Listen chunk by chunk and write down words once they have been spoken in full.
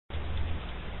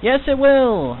Yes, it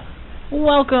will.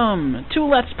 Welcome to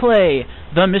Let's Play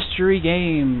the Mystery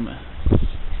Game.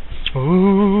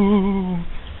 Ooh.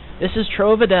 This is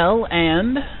Trovidel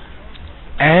and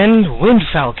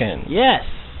Windfalcon. Yes.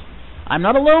 I'm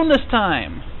not alone this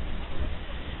time.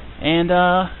 And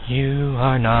you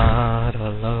are not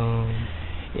alone.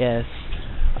 Yes.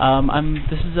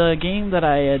 This is a game that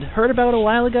I had heard about a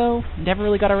while ago, never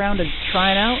really got around to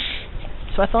trying out.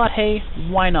 So I thought, hey,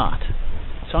 why not?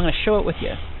 So I'm going to show it with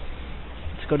you.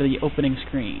 Let's go to the opening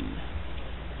screen.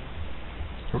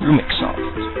 Rumixoft.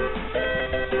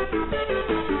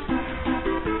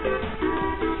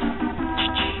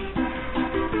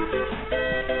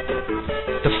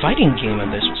 The fighting game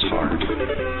of this was hard.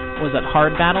 Was it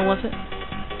Hard Battle, was it?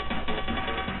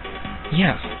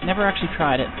 Yeah. Never actually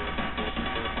tried it.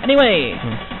 Anyway.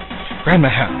 Ranma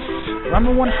half.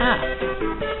 Ranma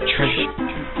 1/2. Treasure.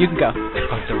 You can go.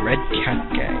 Of the Red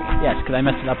Cat Gang. Yes, because I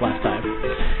messed it up last time.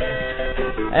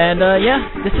 And, yeah,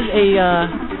 this is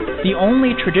the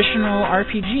only traditional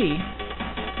RPG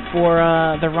for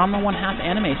the Ranma 1/2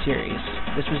 anime series.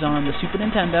 This was on the Super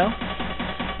Nintendo.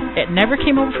 It never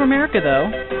came over to America,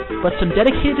 though, but some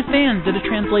dedicated fans did a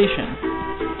translation.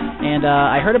 And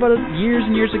I heard about it years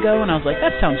and years ago, and I was like,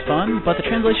 that sounds fun, but the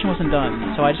translation wasn't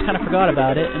done, so I just kind of forgot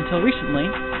about it until recently.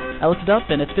 I looked it up,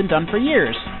 and it's been done for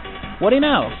years. What do you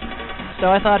know? So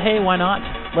I thought, hey, why not?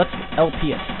 Let's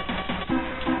LP it.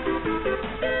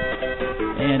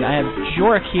 And I have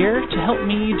Jorik here to help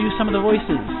me do some of the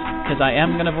voices, because I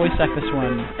am going to voice act this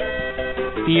one.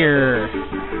 Fear.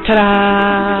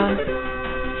 Ta-da!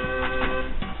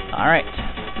 Alright,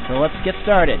 so let's get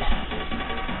started.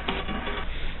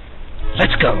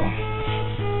 Let's go.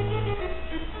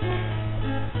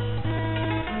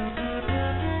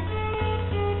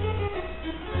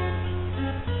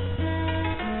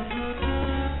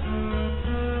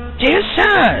 Dear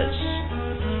sirs,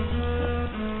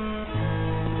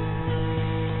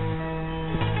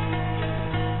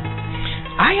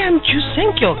 I am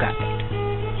Chusenkyo guide.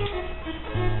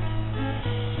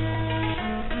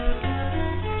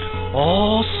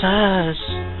 Oh, sirs.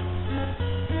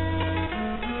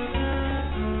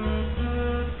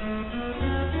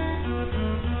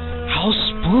 How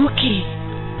spooky.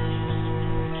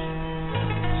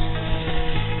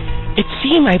 It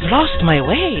seems I've lost my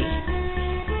way.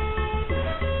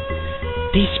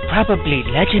 This probably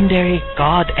legendary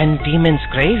god and demon's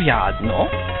graveyard, no?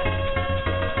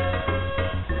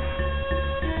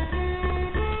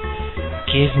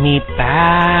 Give me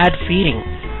bad feeling.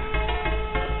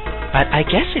 But I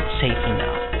guess it's safe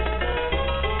enough.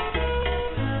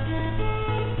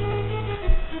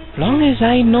 Long as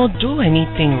I not do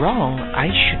anything wrong, I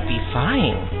should be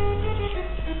fine.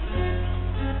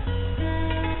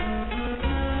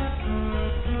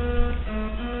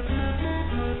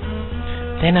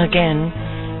 Then again,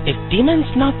 if demons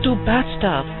not do bad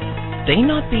stuff, they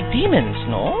not be demons,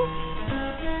 no?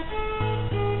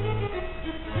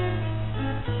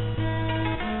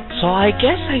 So I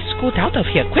guess I scoot out of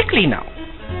here quickly now.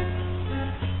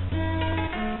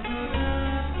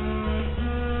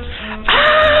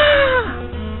 Ah!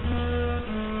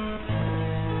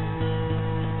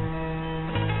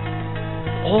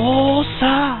 Oh,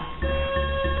 sir.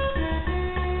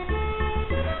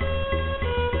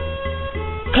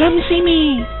 Clumsy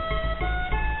me.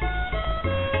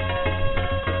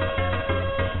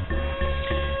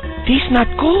 This not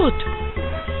good.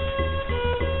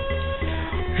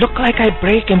 Look like I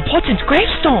break important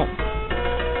gravestone.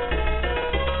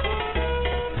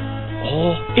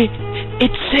 Oh,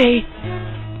 it's a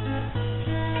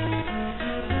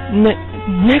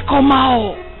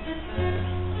Nekomao.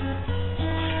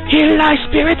 Here lies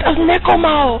spirit of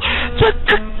Nekomao, the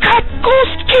cat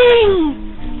ghost king.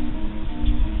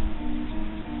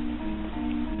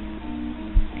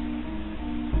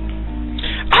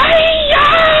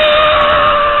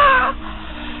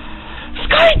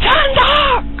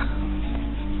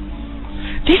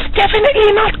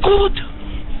 Definitely not good.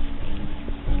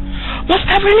 Must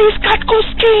have released Cat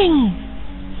Ghost King.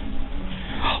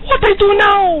 What I do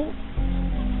now?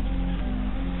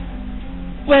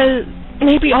 Well,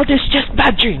 maybe all this just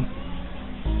bad dream.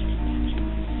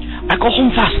 I go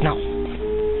home fast now.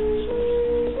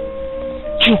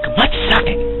 Drink much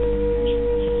sake.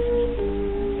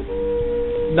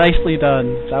 Nicely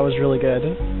done. That was really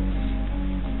good.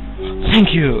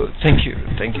 Thank you.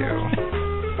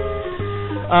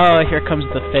 Oh, here comes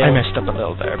the fail. I messed up a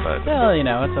little there, but... Well, you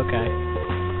know, it's okay.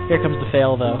 Here comes the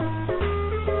fail, though.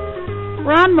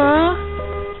 Ranma!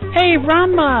 Hey,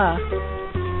 Ranma!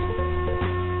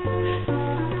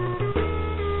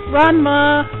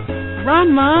 Ranma!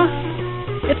 Ranma!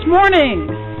 It's morning!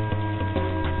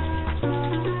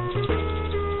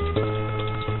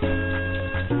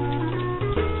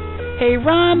 Hey,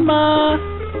 Ranma!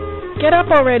 Get up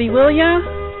already, will ya?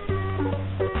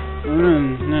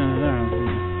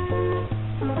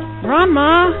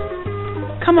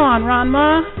 Ranma! Come on,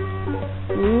 Ranma!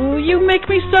 Ooh, you make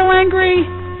me so angry!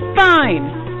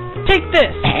 Fine! Take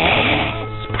this!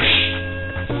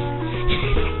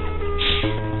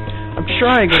 I'm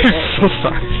trying it. I'm so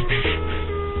sorry.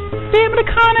 Damn it,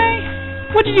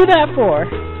 Akane! What'd you do that for?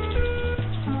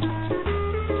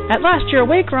 At last you're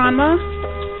awake, Ranma.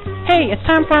 Hey, it's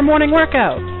time for our morning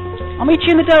workout. I'll meet you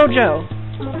in the dojo.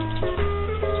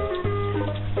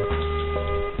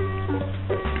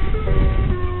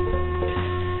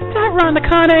 That Ron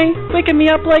Akane waking me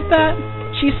up like that?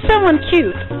 She's so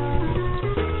uncute.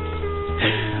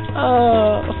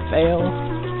 Oh, fail.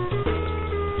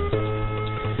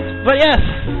 But yes,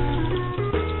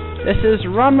 this is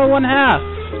Ranma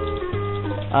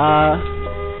 1/2.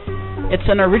 It's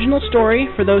an original story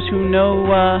for those who know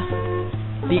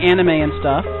the anime and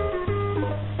stuff.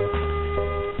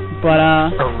 But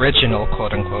original,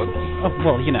 quote unquote. Oh,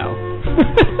 well, you know.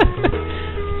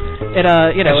 It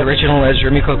you know, as original as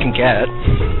Rumiko can get.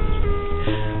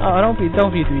 Oh, don't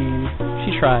be mean.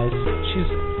 She tries. She's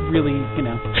really, you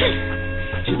know.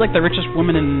 She's like the richest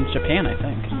woman in Japan, I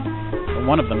think. Or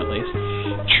one of them, at least.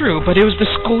 True, but it was the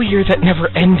school year that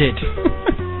never ended.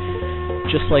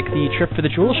 Just like the trip for the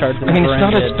jewel shards that I mean, never it's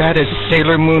not ended. as bad as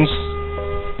Sailor Moon's...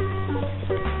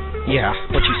 Yeah,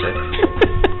 what you said.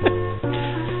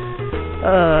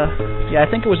 Yeah, I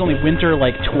think it was only winter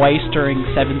like twice during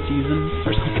 7 seasons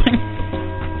or something.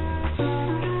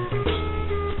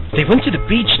 They went to the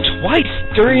beach twice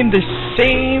during the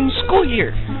same school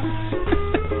year.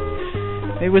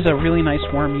 It was a really nice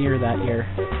warm year that year.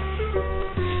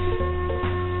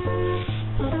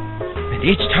 And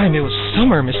each time it was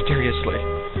summer, mysteriously.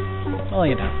 Well,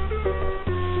 you know.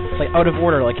 It's like out of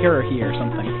order, like Haruhi or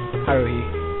something.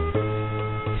 Haruhi.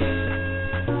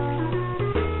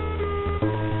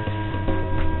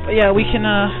 But yeah, we can,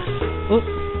 oop.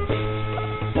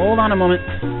 Hold on a moment.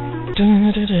 There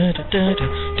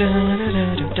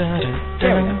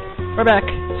we go. We're back.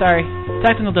 Sorry.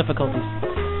 Technical difficulties.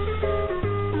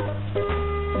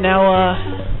 Now,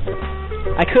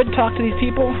 I could talk to these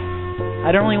people.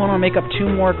 I don't really want to make up 2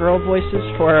 more girl voices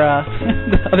for,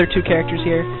 the other 2 characters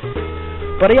here.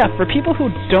 But yeah, for people who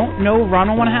don't know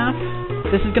Ranma 1/2,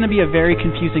 this is going to be a very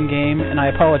confusing game, and I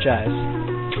apologize.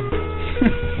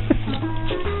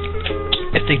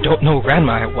 If they don't know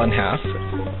Ranma at 1/2,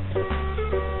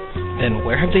 then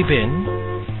where have they been?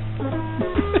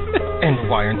 And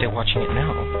why aren't they watching it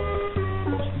now?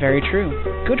 Very true.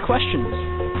 Good questions.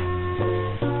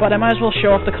 But I might as well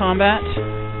show off the combat.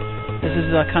 This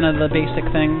is kind of the basic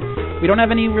thing. We don't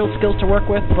have any real skills to work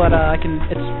with, but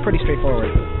it's pretty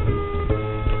straightforward.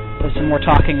 There's some more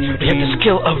talking between... We have the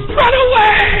skill of run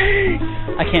away!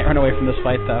 I can't run away from this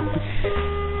fight, though.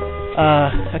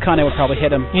 Akane would probably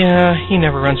hit him. Yeah, he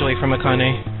never runs away from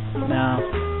Akane. No.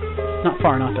 Not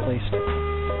far enough, at least.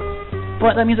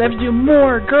 But that means I have to do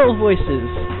more girl voices.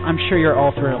 I'm sure you're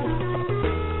all thrilled.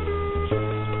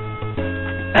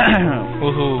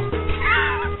 Woohoo.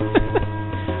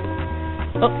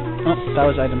 Oh, that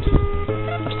was items.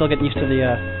 I'm still getting used to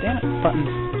the, damn it, buttons.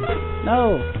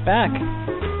 No, back.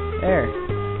 There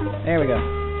we go.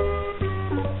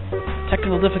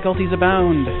 Technical difficulties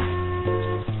abound.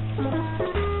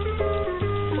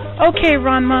 Okay,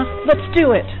 Ranma, let's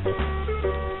do it.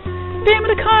 Damn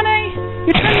it, Akane!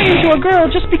 You turned me into a girl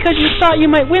just because you thought you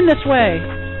might win this way.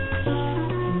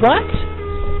 What?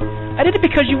 I did it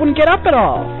because you wouldn't get up at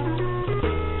all.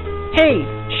 Hey,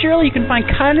 surely you can find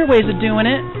kinder ways of doing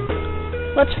it.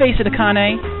 Let's face it,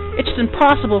 Akane. It's just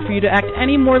impossible for you to act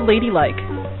any more ladylike.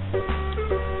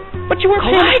 But you weren't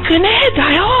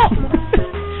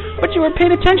But you weren't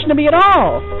paying attention to me at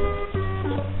all.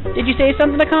 Did you say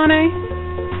something, Akane?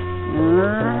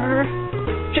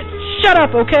 Shut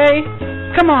up, okay?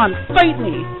 Come on, fight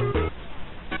me.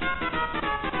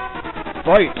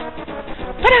 Fight.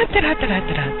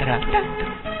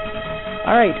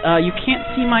 Alright, you can't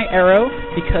see my arrow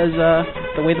because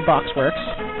the way the box works.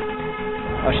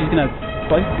 Oh, she's gonna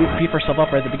beef herself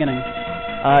up right at the beginning.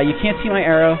 You can't see my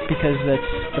arrow because the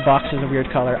box is a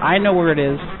weird color. I know where it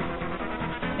is,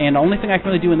 and the only thing I can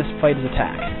really do in this fight is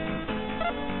attack.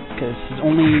 Because his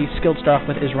only skilled stuff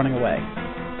with is running away.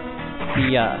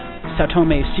 The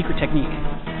Saotome's secret technique.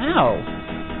 Ow!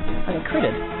 I got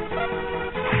critted.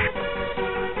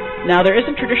 Now, there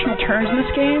isn't traditional turns in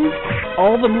this game.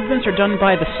 All the movements are done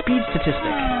by the speed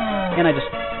statistic. And I just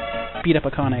beat up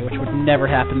Akane, which would never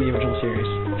happen in the original series.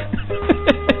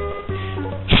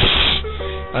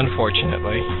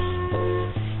 Unfortunately.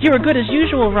 You were good as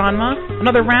usual, Ranma.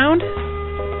 Another round?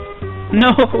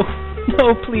 No,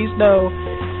 no, please, no.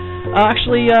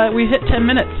 Actually, we hit 10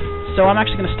 minutes, so I'm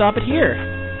actually going to stop it here.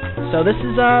 So this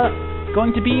is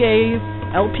going to be a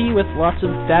LP with lots of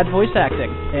bad voice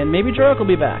acting, and maybe Droic will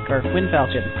be back, or Wind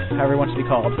Falcon, however he wants to be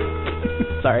called.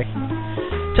 Sorry.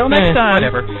 Till next time.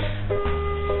 Whatever.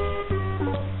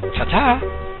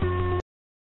 Ta-ta.